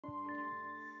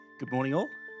Good morning, all.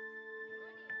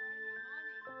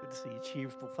 Good to see your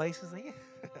cheerful faces there.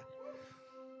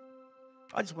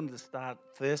 I just wanted to start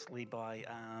firstly by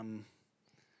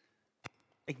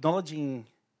acknowledging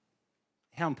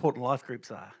how important life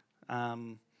groups are.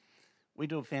 Um, we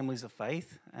do have families of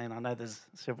faith, and I know there's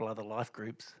several other life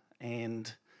groups,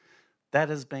 and that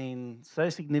has been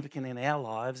so significant in our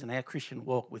lives and our Christian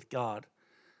walk with God.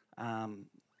 Um,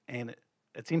 and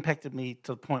it's impacted me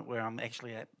to the point where I'm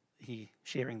actually at here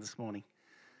sharing this morning.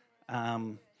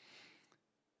 Um,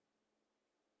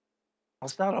 I'll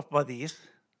start off by this.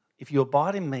 If you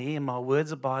abide in me and my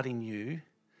words abide in you,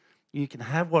 you can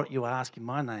have what you ask in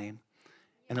my name,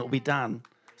 and it will be done,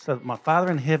 so that my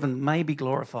Father in heaven may be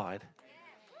glorified.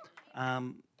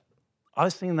 Um,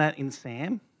 I've seen that in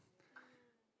Sam.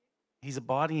 He's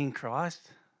abiding in Christ.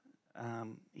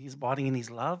 He's abiding in his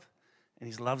love, and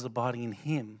his love's abiding in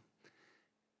him.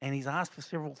 And he's asked for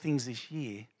several things this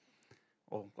year,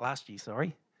 or last year,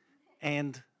 sorry,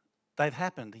 and they've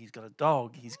happened. He's got a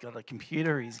dog, he's got a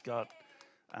computer, he's got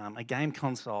a game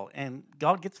console, and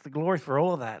God gets the glory for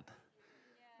all of that.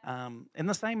 And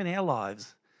the same in our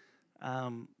lives.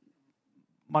 Um,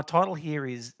 my title here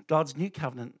is God's New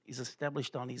Covenant is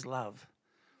established on his love.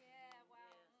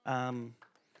 Um,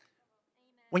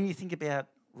 when you think about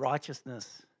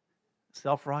righteousness,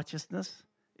 self-righteousness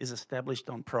is established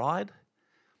on pride.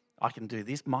 I can do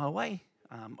this my way.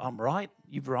 I'm right.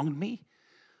 You've wronged me.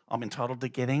 I'm entitled to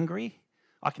get angry.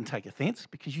 I can take offense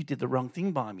because you did the wrong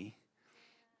thing by me.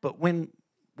 But when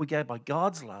we go by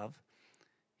God's love,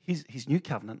 his new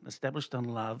covenant established on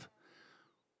love,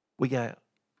 we go,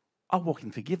 I walk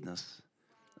in forgiveness.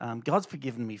 God's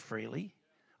forgiven me freely.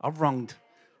 I've wronged.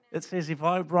 It says if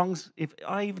I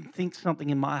even think something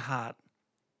in my heart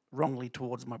wrongly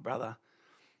towards my brother,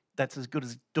 that's as good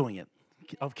as doing it.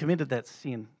 I've committed that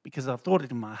sin because I've thought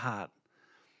it in my heart.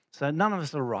 So none of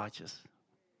us are righteous.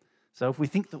 So if we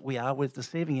think that we are, we're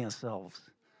deceiving ourselves.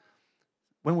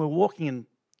 When we're walking in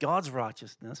God's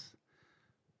righteousness,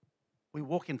 we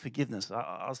walk in forgiveness.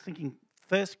 I was thinking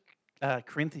First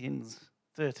Corinthians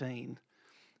 13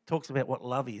 talks about what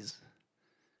love is.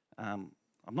 I'm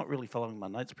not really following my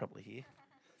notes properly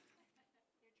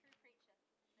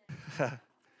here.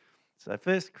 So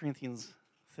First Corinthians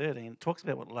 13 talks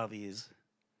about what love is.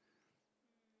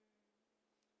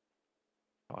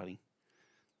 Hiding.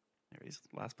 There it is,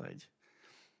 last page.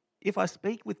 If I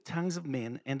speak with tongues of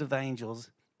men and of angels,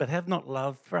 but have not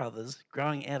love for others,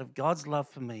 growing out of God's love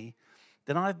for me,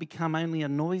 then I have become only a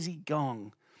noisy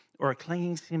gong or a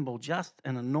clanging cymbal, just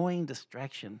an annoying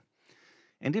distraction.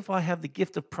 And if I have the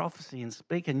gift of prophecy and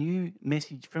speak a new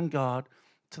message from God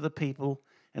to the people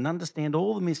and understand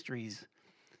all the mysteries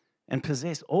and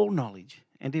possess all knowledge,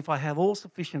 and if I have all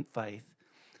sufficient faith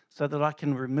so that I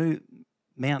can remove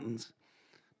mountains,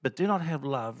 but do not have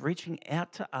love, reaching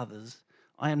out to others,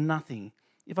 I am nothing.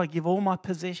 If I give all my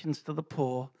possessions to the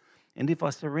poor, and if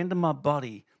I surrender my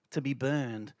body to be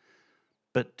burned,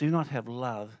 but do not have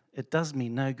love, it does me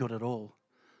no good at all.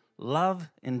 Love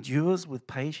endures with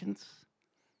patience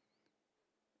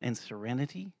and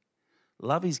serenity.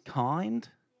 Love is kind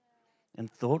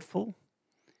and thoughtful.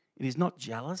 It is not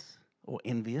jealous or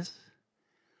envious.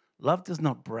 Love does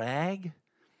not brag,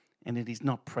 and it is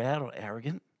not proud or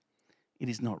arrogant. It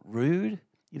is not rude.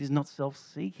 It is not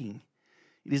self-seeking.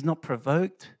 It is not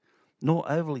provoked, nor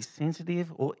overly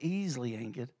sensitive or easily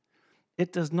angered.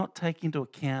 It does not take into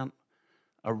account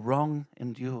a wrong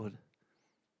endured.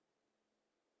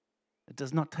 It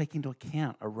does not take into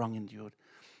account a wrong endured.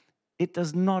 It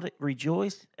does not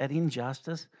rejoice at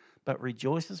injustice, but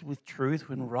rejoices with truth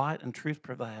when right and truth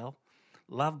prevail.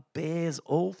 Love bears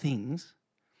all things,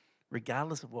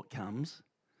 regardless of what comes.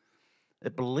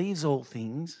 It believes all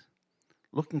things,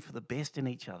 looking for the best in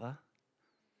each other.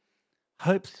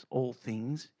 Hopes all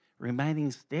things, remaining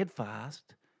steadfast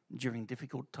during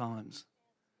difficult times.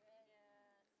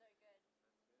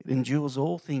 It endures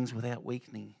all things without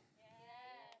weakening.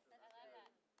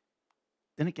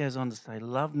 Then it goes on to say,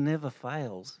 love never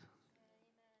fails.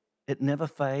 It never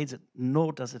fades,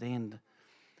 nor does it end.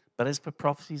 But as for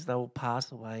prophecies, they will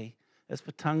pass away. As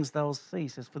for tongues, they will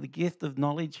cease. As for the gift of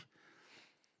knowledge,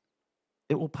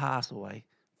 it will pass away.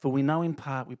 For we know in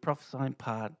part, we prophesy in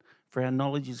part, for our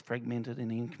knowledge is fragmented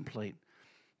and incomplete.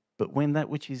 But when that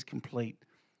which is complete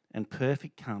and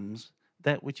perfect comes,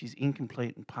 that which is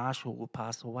incomplete and partial will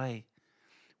pass away.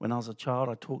 When I was a child,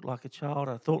 I talked like a child,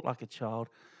 I thought like a child,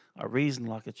 I reasoned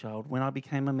like a child. When I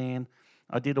became a man,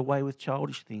 I did away with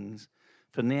childish things.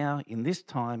 For now, in this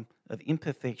time of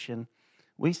imperfection,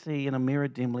 we see in a mirror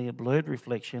dimly a blurred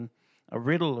reflection, a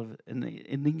riddle of an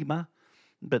enigma.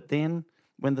 But then,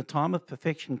 when the time of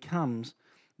perfection comes,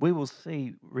 we will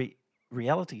see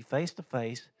reality face to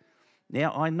face.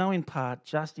 Now I know in part,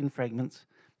 just in fragments,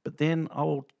 but then I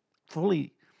will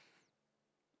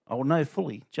know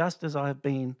fully, just as I have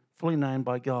been fully known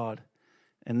by God.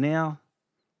 And now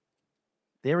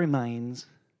there remains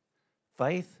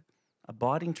faith,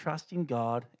 abiding trust in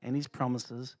God and his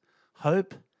promises,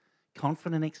 hope,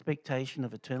 confident expectation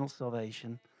of eternal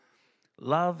salvation,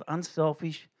 love,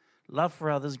 unselfish, love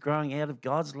for others, growing out of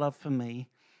God's love for me.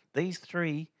 These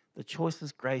three, the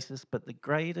choicest graces, but the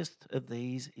greatest of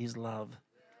these is love.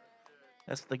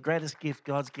 That's the greatest gift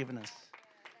God's given us.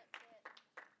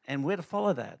 And we're to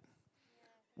follow that.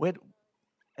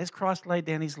 As Christ laid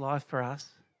down his life for us,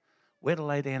 we're to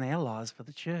lay down our lives for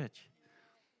the church.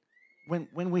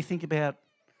 When we think about,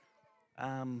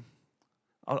 I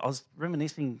was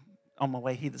reminiscing on my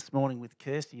way here this morning with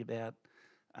Kirsty about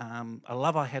a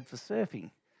love I had for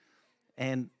surfing.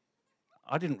 And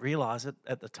I didn't realise it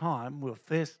at the time. We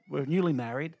were newly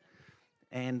married,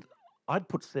 and I'd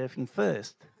put surfing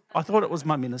first. I thought it was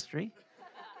my ministry.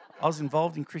 I was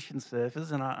involved in Christian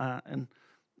surfers, and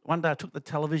one day I took the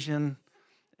television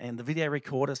and the video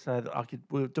recorder so that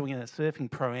we were doing a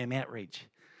surfing pro-am outreach,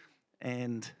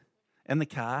 and the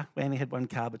car. We only had one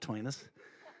car between us.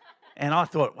 And I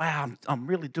thought, wow, I'm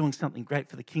really doing something great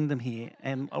for the kingdom here.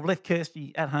 And I've left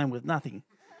Kirsty at home with nothing.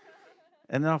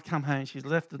 And then I've come home, she's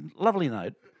left a lovely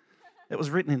note that was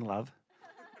written in love,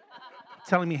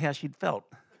 telling me how she'd felt.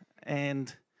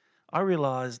 And I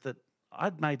realised that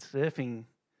I'd made surfing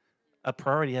a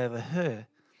priority over her.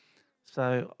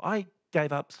 So I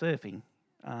gave up surfing.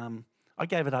 I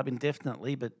gave it up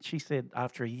indefinitely, but she said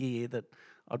after a year that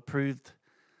I'd proved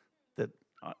that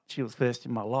she was first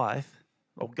in my life,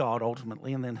 or God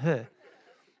ultimately, and then her.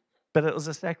 But it was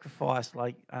a sacrifice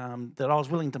that I was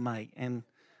willing to make. And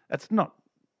it's not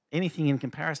anything in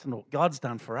comparison to what God's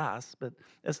done for us, but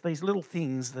it's these little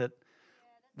things that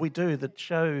we do that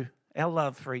show our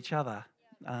love for each other.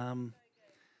 And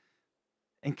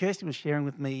Kirsty was sharing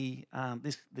with me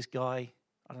this guy,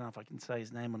 I don't know if I can say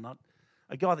his name or not,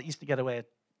 a guy that used to go to our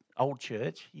old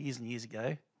church years and years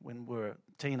ago when we were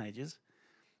teenagers.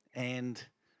 And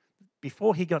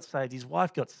before he got saved, his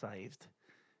wife got saved.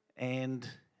 And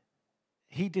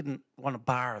he didn't want a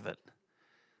bar of it.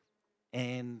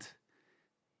 And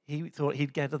he thought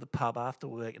he'd go to the pub after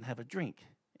work and have a drink.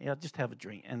 Just have a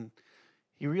drink. And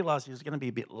he realised he was going to be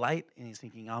a bit late, and he's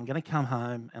thinking, I'm going to come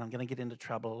home and I'm going to get into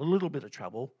trouble, a little bit of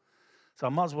trouble. So I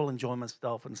might as well enjoy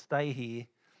myself and stay here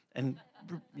and,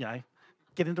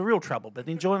 get into real trouble, but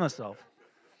enjoy myself.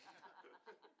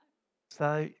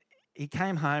 So he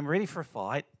came home ready for a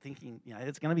fight, thinking,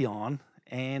 it's going to be on.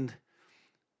 And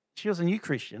she was a new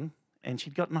Christian, and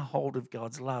she'd gotten a hold of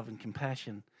God's love and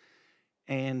compassion.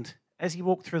 And as he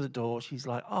walked through the door, she's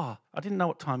like, I didn't know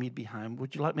what time you'd be home.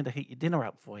 Would you like me to heat your dinner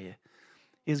up for you?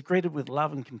 He was greeted with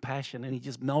love and compassion, and he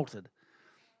just melted.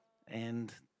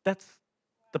 And that's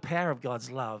the power of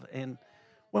God's love. And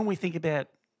when we think about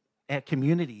our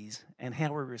communities and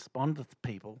how we respond to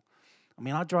people,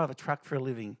 I drive a truck for a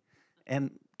living,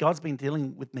 and God's been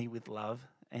dealing with me with love.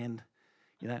 And,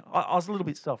 I was a little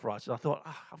bit self-righteous. I thought,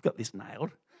 I've got this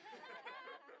nailed.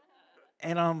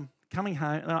 And I'm coming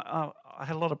home, and I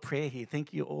had a lot of prayer here.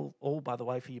 Thank you all, by the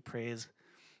way, for your prayers,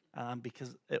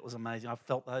 because it was amazing. I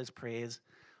felt those prayers.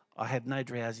 I had no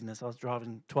drowsiness. I was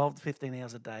driving 12 to 15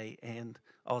 hours a day, and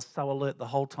I was so alert the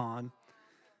whole time.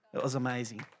 It was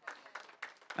amazing.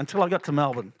 Until I got to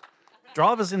Melbourne.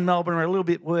 Drivers in Melbourne are a little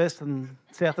bit worse than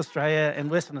South Australia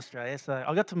and Western Australia. So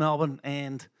I got to Melbourne,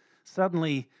 and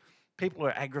suddenly people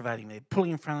are aggravating me,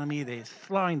 pulling in front of me, they're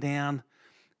slowing down,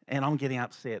 and I'm getting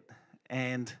upset.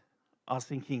 And I was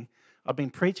thinking, I've been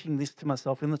preaching this to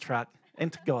myself in the truck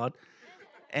and to God,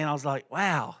 and I was like,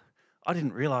 wow, I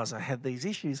didn't realise I had these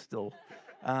issues still.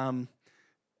 And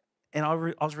I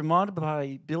was reminded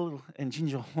by Bill and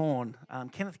Ginger Horn,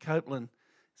 Kenneth Copeland,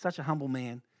 such a humble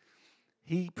man.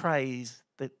 He prays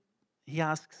that he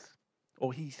asks,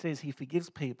 or he says he forgives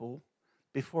people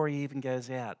before he even goes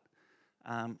out.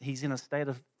 He's in a state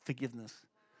of forgiveness.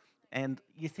 And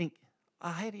you think,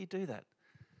 how do you do that?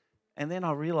 And then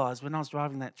I realised when I was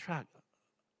driving that truck,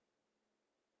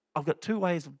 I've got two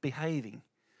ways of behaving.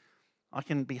 I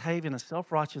can behave in a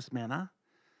self-righteous manner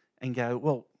and go,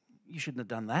 well, you shouldn't have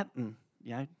done that, and,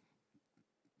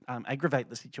 aggravate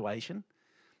the situation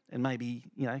and maybe,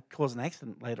 cause an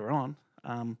accident later on.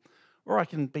 Or I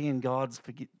can be in God's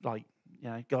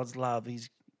God's love, his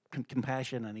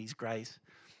compassion and his grace,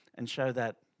 and show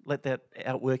that, let that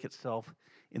outwork itself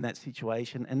in that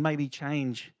situation and maybe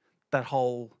change that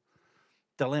whole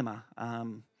dilemma.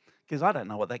 Because I don't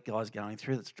know what that guy's going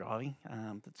through that's driving.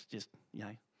 That's just,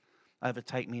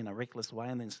 overtake me in a reckless way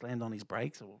and then slammed on his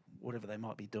brakes or whatever they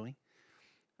might be doing.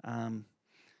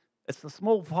 It's the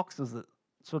small foxes that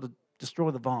sort of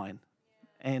destroy the vine.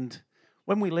 And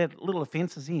when we let little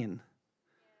offences in,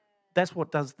 that's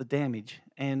what does the damage.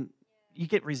 And you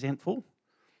get resentful,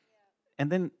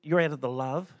 and then you're out of the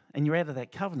love, and you're out of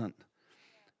that covenant.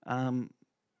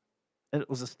 It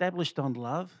was established on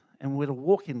love, and we're to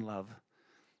walk in love.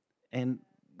 And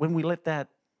when we let that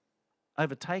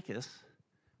overtake us,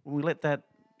 when we let that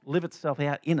live itself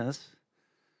out in us,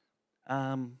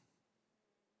 I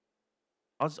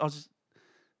was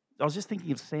just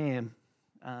thinking of Sam.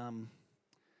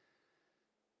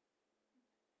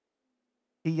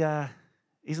 He's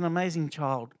an amazing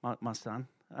child, my son.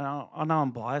 I know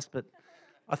I'm biased, but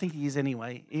I think he is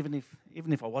anyway. Even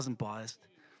if I wasn't biased,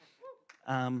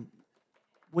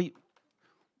 we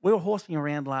were horsing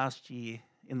around last year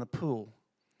in the pool,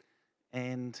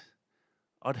 and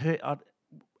I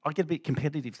get a bit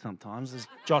competitive sometimes, as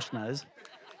Josh knows.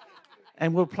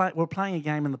 And we're playing a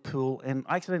game in the pool, and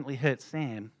I accidentally hurt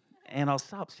Sam, and I was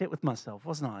so upset with myself,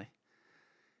 wasn't I?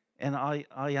 And I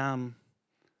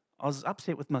was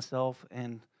upset with myself,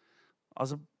 and I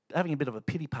was having a bit of a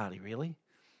pity party, really.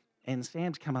 And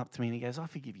Sam's come up to me and he goes, "I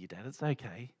forgive you, Dad. It's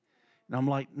okay." And I'm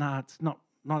like, "No, it's not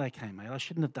okay, mate. I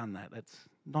shouldn't have done that. That's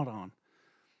not on."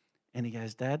 And he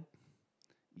goes, "Dad,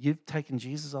 you've taken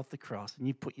Jesus off the cross and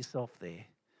you put yourself there.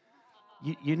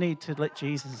 You need to let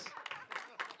Jesus."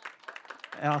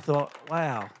 And I thought,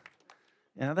 wow,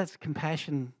 that's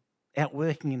compassion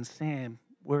outworking in Sam,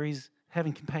 where he's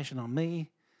having compassion on me.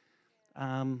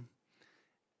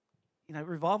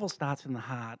 Revival starts in the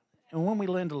heart. And when we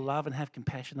learn to love and have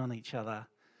compassion on each other,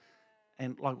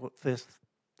 and like what First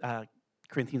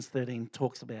Corinthians 13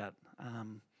 talks about,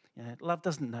 love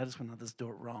doesn't notice when others do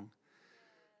it wrong.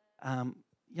 I'm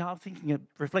thinking of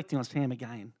reflecting on Sam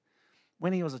again.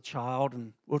 When he was a child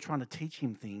and we were trying to teach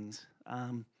him things,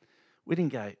 we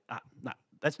didn't go, "No,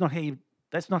 that's not how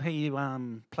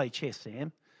you play chess,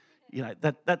 Sam.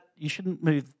 That you shouldn't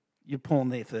move your pawn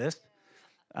there first."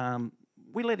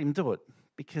 We let him do it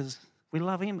because we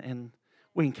love him and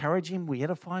we encourage him, we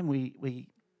edify him, we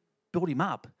build him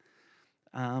up.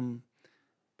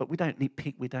 But we don't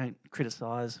nitpick, we don't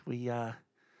criticise. We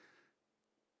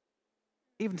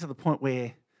even to the point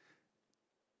where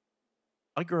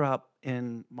I grew up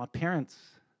and my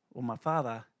parents or my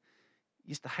father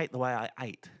used to hate the way I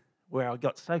ate, where I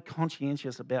got so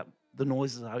conscientious about the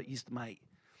noises I used to make.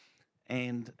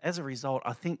 And as a result,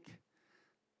 I think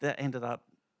that ended up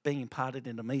being imparted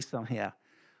into me somehow,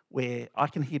 where I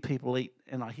can hear people eat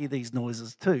and I hear these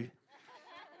noises too.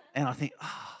 And I think,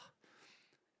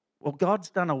 well, God's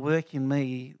done a work in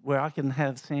me where I can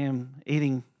have Sam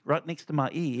eating right next to my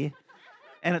ear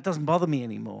and it doesn't bother me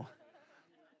anymore.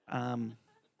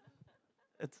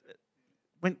 It's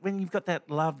when you've got that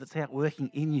love that's out working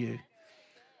in you,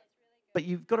 but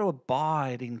you've got to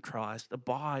abide in Christ,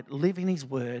 live in his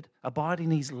word, abide in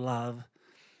his love.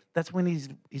 That's when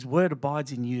his word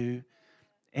abides in you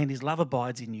and his love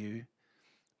abides in you.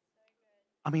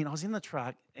 I mean, I was in the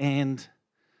truck and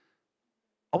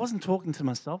I wasn't talking to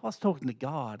myself. I was talking to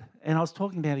God, and I was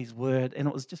talking about his word, and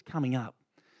it was just coming up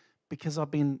because I've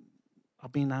been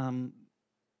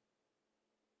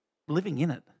living in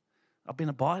it. I've been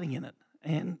abiding in it.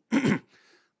 And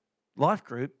Life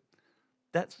Group,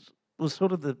 that was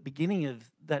sort of the beginning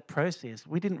of that process.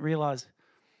 We didn't realise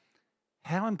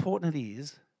how important it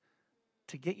is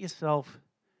to get yourself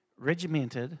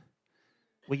regimented,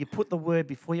 where you put the word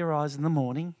before your eyes in the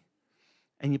morning,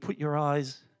 and you put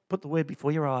the word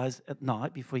before your eyes at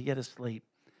night before you go to sleep.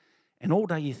 And all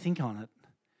day you think on it,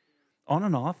 on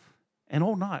and off, and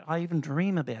all night. I even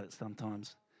dream about it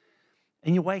sometimes.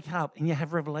 And you wake up and you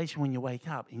have revelation when you wake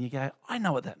up and you go, "I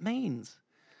know what that means."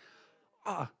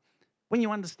 When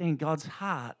you understand God's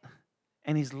heart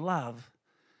and his love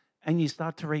and you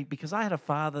start to read, because I had a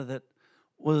father that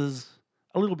was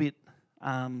a little bit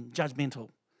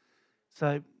judgmental.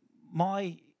 So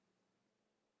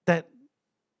that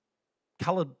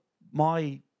coloured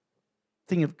my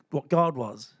thing of what God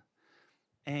was.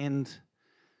 And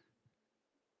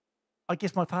I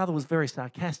guess my father was very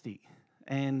sarcastic.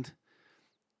 And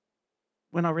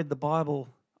when I read the Bible,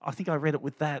 I think I read it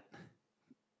with that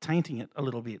tainting it a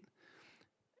little bit.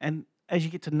 And as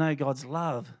you get to know God's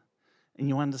love and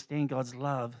you understand God's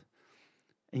love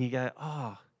and you go,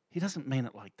 he doesn't mean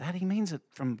it like that. He means it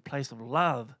from a place of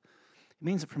love. He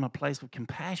means it from a place of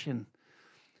compassion.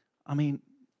 I mean,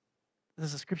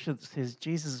 there's a scripture that says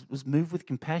Jesus was moved with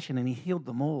compassion and he healed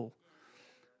them all.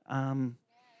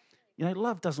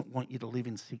 Love doesn't want you to live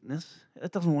in sickness.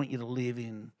 It doesn't want you to live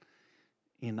in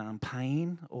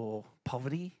pain or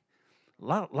poverty.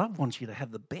 Love wants you to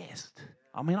have the best.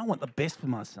 I mean, I want the best for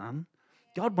my son.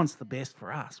 God wants the best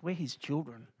for us. We're his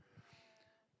children.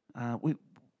 We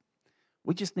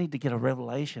just need to get a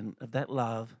revelation of that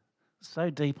love so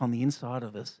deep on the inside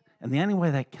of us. And the only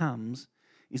way that comes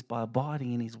is by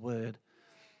abiding in his word.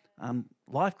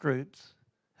 Life groups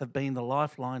have been the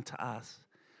lifeline to us.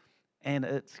 And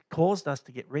it's caused us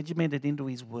to get regimented into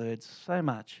his words so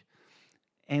much.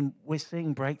 And we're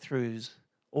seeing breakthroughs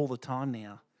all the time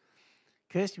now.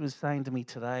 Kirsty was saying to me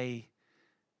today,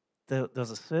 there was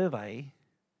a survey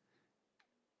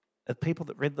of people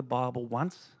that read the Bible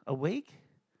once a week,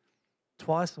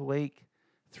 twice a week,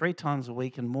 3 times a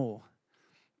week and more.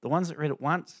 The ones that read it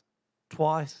once,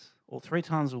 twice, or 3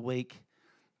 times a week,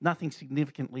 nothing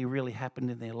significantly really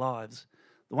happened in their lives.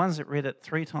 The ones that read it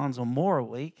 3 times or more a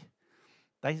week,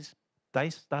 they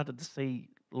started to see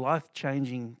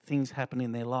life-changing things happen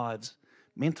in their lives.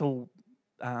 Mental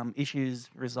issues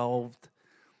resolved,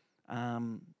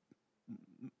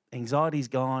 anxiety's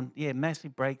gone. Yeah,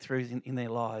 massive breakthroughs in their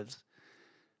lives.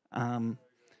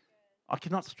 I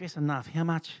cannot stress enough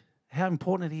how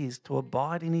important it is to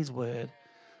abide in his word,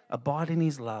 abide in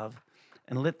his love,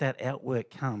 and let that outwork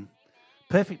come.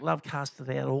 Perfect love casteth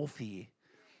out all fear.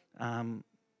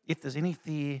 If there's any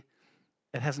fear,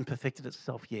 it hasn't perfected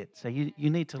itself yet. So you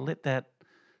need to let that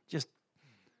just,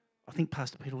 I think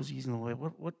Pastor Peter was using the word,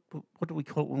 what do we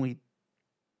call it when we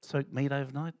soak meat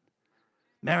overnight?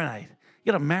 Marinate.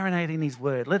 You got to marinate in his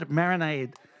word. Let it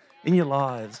marinate in your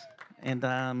lives.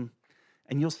 And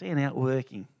you'll see an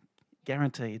outworking,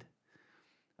 guaranteed.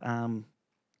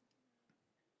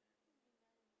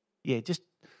 Just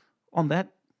on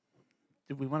that,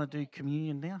 do we want to do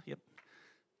communion now? Yep.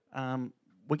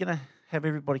 We're going to have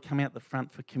everybody come out the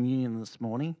front for communion this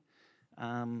morning.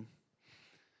 There's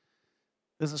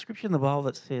a scripture in the Bible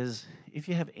that says, if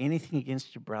you have anything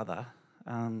against your brother,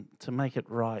 to make it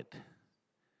right.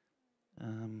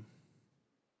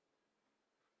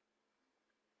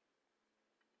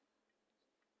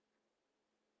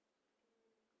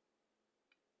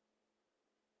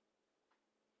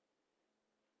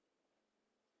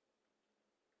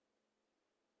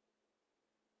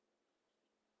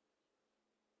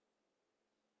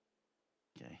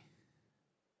 Okay.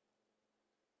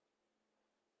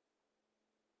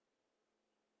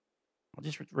 I'll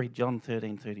just read John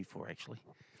 13:34 actually.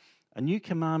 A new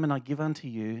commandment I give unto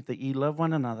you, that ye love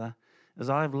one another, as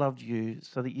I have loved you,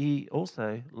 so that ye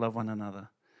also love one another.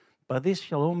 By this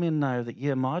shall all men know that ye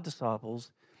are my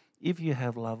disciples, if you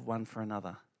have love one for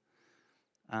another.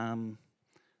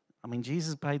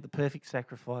 Jesus paid the perfect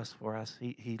sacrifice for us.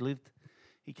 He lived,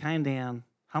 he came down,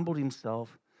 humbled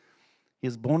himself. He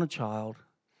was born a child.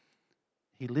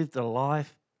 He lived a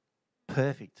life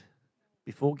perfect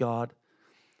before God,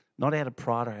 not out of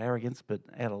pride or arrogance, but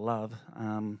out of love.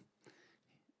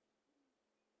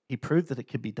 He proved that it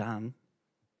could be done,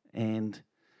 and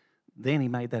then he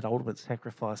made that ultimate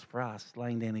sacrifice for us,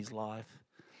 laying down his life.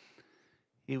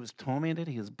 He was tormented,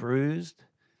 he was bruised,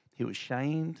 he was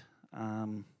shamed,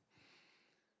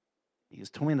 he was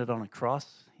tormented on a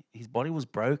cross. His body was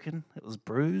broken, it was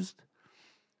bruised.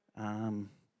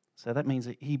 So that means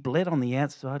that he bled on the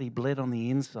outside, he bled on the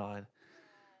inside.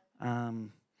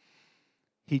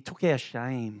 He took our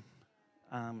shame.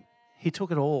 He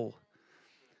took it all.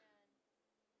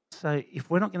 So if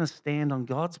we're not going to stand on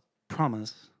God's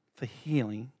promise for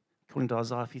healing, according to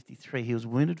Isaiah 53, he was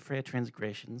wounded for our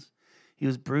transgressions, he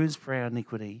was bruised for our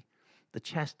iniquity, the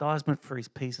chastisement for his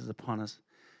peace is upon us,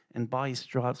 and by his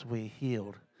stripes we're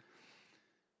healed.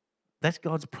 That's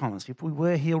God's promise. If we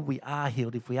were healed, we are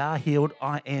healed. If we are healed,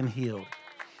 I am healed.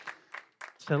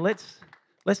 So let's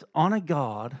honour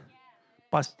God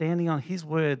by standing on his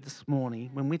word this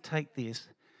morning when we take this,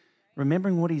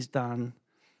 remembering what he's done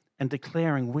and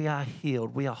declaring we are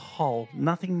healed, we are whole,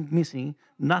 nothing missing,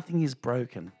 nothing is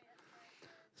broken.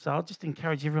 So I'll just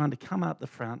encourage everyone to come up the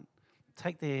front,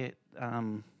 take their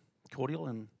cordial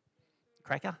and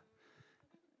cracker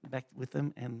back with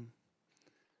them, and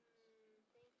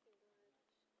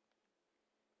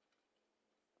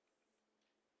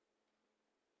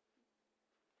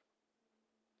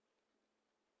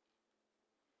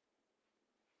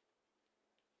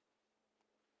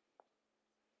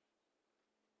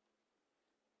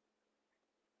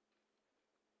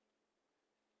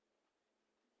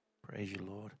praise you,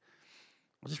 Lord.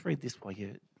 I'll just read this while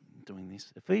you're doing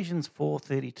this. Ephesians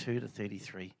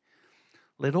 4:32-33.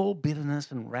 Let all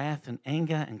bitterness and wrath and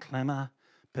anger and clamour,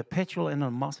 perpetual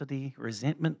animosity,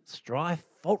 resentment, strife,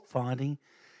 fault-finding,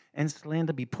 and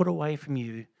slander be put away from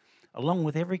you, along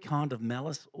with every kind of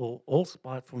malice or all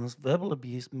spitefulness, verbal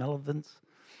abuse, malevolence.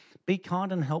 Be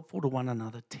kind and helpful to one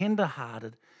another,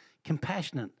 tender-hearted,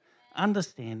 compassionate,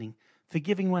 understanding,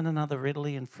 forgiving one another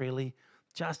readily and freely,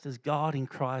 just as God in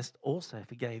Christ also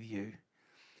forgave you.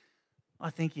 I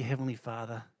thank you, Heavenly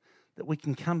Father, that we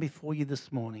can come before you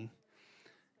this morning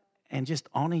and just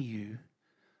honour you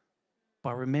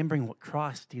by remembering what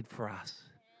Christ did for us.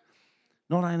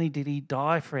 Not only did he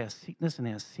die for our sickness and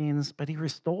our sins, but he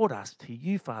restored us to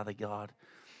you, Father God.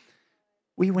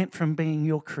 We went from being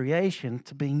your creation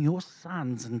to being your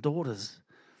sons and daughters.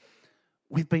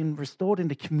 We've been restored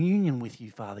into communion with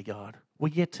you, Father God. We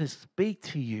get to speak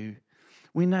to you.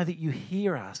 We know that you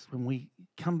hear us when we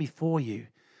come before you.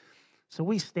 So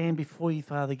we stand before you,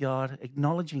 Father God,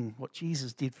 acknowledging what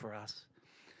Jesus did for us.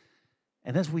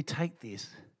 And as we take this,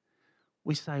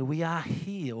 we say we are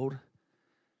healed,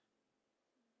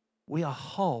 we are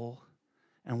whole,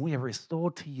 and we are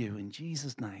restored to you in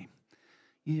Jesus' name.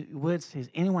 Your word says,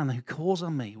 anyone who calls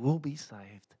on me will be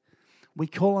saved. We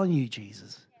call on you,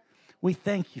 Jesus. We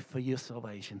thank you for your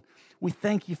salvation. We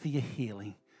thank you for your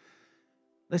healing.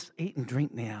 Let's eat and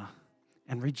drink now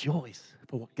and rejoice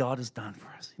for what God has done for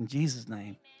us. In Jesus'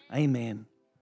 name, amen.